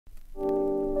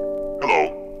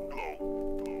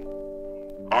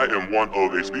I am one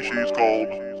of a species called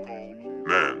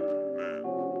man.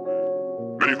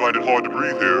 Many find it hard to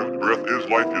breathe here. Breath is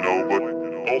life, you know, but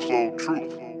also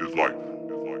truth is life.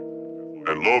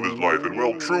 And love is life. And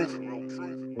well, truth,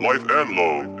 life, and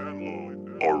love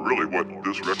are really what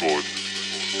this record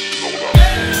is all about.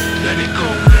 Let it go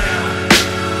now.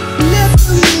 Let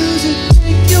the music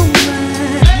take your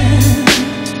mind.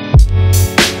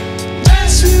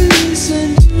 Just release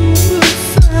and you will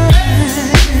find.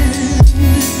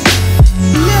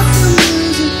 Let the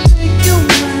music take your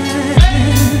mind.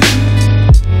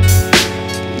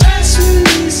 Just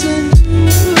release and you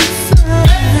will find.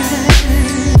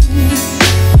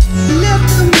 Let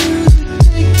the music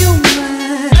take your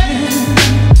mind.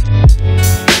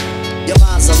 Your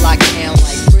minds are locked down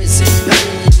like prison. You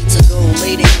only need to go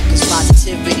lay down, cause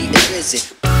positivity is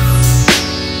risen.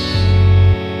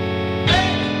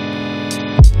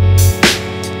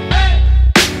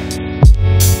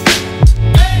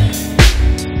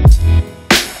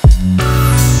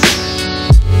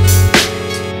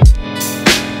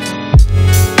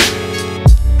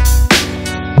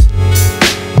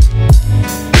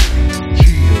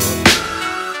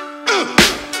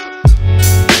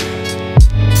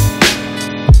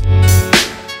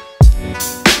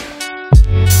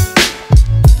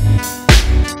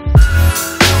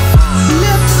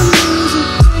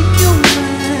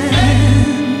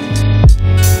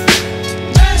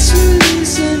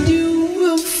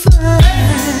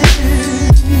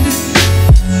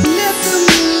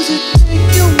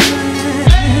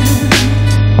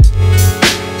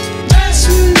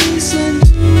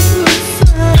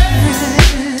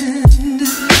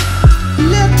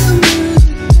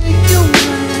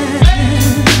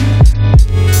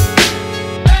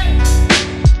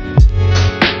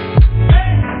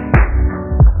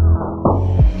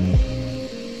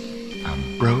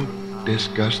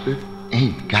 Disgusted,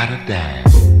 ain't got a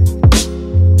dime.